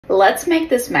let's make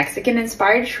this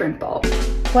Mexican-inspired shrimp bowl.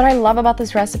 What I love about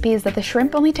this recipe is that the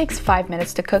shrimp only takes 5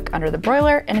 minutes to cook under the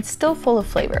broiler and it's still full of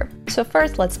flavor. So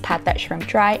first, let's pat that shrimp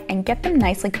dry and get them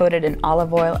nicely coated in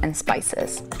olive oil and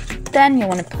spices. Then you'll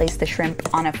want to place the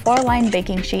shrimp on a foil-lined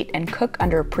baking sheet and cook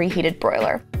under a preheated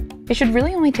broiler. It should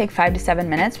really only take 5 to 7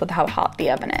 minutes with how hot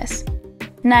the oven is.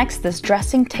 Next, this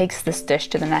dressing takes this dish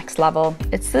to the next level.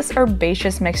 It's this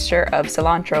herbaceous mixture of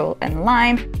cilantro and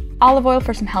lime, olive oil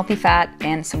for some healthy fat,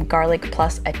 and some garlic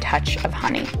plus a touch of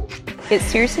honey. It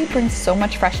seriously brings so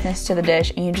much freshness to the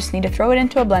dish and you just need to throw it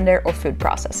into a blender or food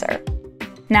processor.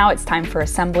 Now it's time for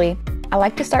assembly. I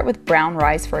like to start with brown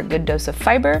rice for a good dose of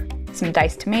fiber, some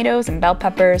diced tomatoes and bell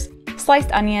peppers,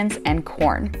 sliced onions, and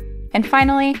corn. And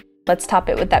finally, let's top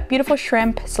it with that beautiful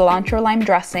shrimp, cilantro lime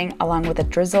dressing, along with a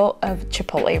drizzle of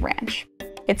chipotle ranch.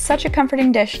 It's such a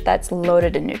comforting dish that's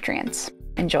loaded in nutrients.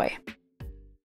 Enjoy.